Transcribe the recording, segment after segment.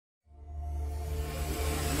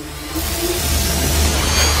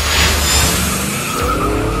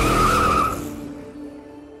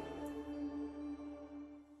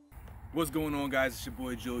What's going on, guys? It's your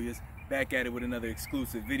boy Julius, back at it with another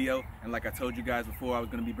exclusive video. And like I told you guys before, I was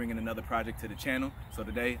going to be bringing another project to the channel. So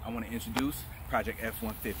today I want to introduce Project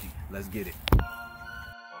F150. Let's get it.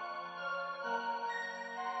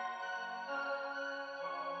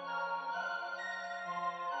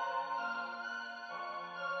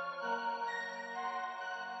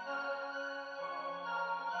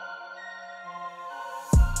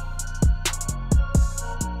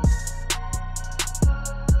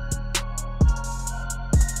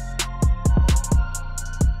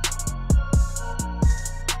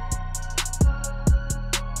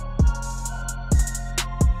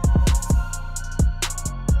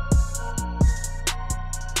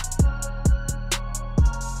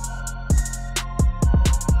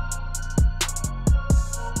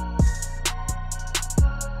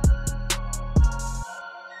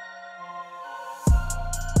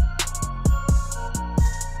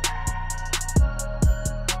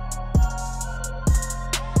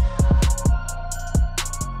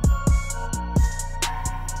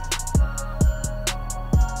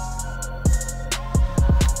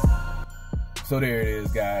 So there it is,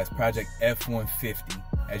 guys, Project F150.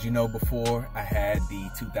 As you know, before I had the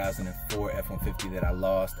 2004 F150 that I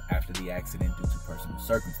lost after the accident due to personal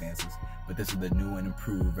circumstances, but this is the new and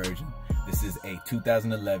improved version. This is a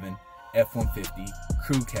 2011 F150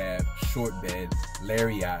 crew cab, short bed,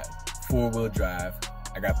 Lariat, 4-wheel drive.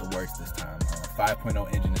 I got the works this time,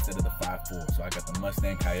 5.0 engine instead of the 5.4. So I got the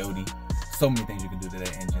Mustang Coyote. So many things you can do to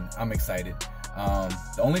that engine. I'm excited.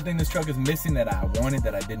 The only thing this truck is missing that I wanted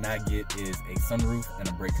that I did not get is a sunroof and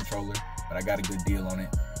a brake controller, but I got a good deal on it.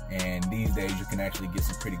 And these days you can actually get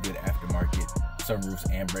some pretty good aftermarket sunroofs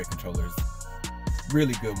and brake controllers.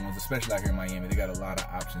 Really good ones, especially out here in Miami. They got a lot of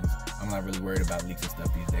options. I'm not really worried about leaks and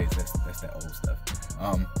stuff these days. That's that old stuff.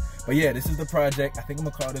 But yeah, this is the project. I think I'm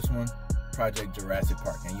gonna call this one Project Jurassic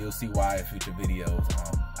Park, and you'll see why in future videos.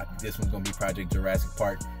 I think this one's gonna be Project Jurassic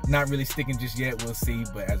Park. Not really sticking just yet, we'll see,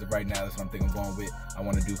 but as of right now, that's what I'm thinking I'm going with. I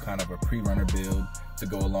want to do kind of a pre-runner build to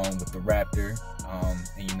go along with the Raptor,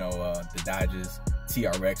 and you know, the Dodge's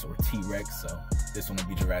TRX or T-Rex, so this one will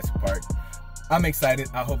be Jurassic Park. I'm excited.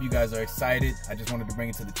 I hope you guys are excited. I just wanted to bring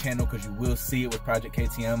it to the channel because you will see it with Project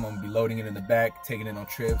KTM. I'm gonna be loading it in the back, taking it on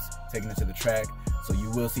trips, taking it to the track, so you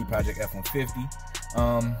will see Project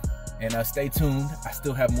F150. And stay tuned. I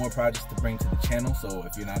still have more projects to bring to the channel. So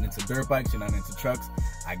if you're not into dirt bikes, you're not into trucks,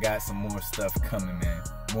 I got some more stuff coming, man.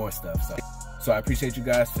 More stuff. So I appreciate you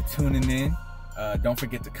guys for tuning in. Don't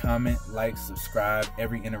forget to comment, like, subscribe.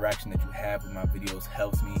 Every interaction that you have with my videos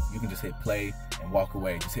helps me. You can just hit play and walk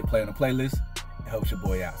away. Just hit play on the playlist. It helps your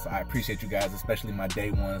boy out. So I appreciate you guys, especially my day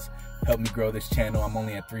ones. Help me grow this channel. I'm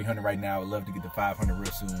only at 300 right now. I would love to get to 500 real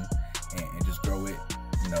soon and just grow it,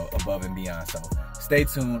 you know, above and beyond. So stay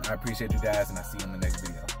tuned. I appreciate you guys, and I'll see you in the next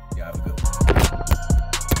video. Y'all have a good one.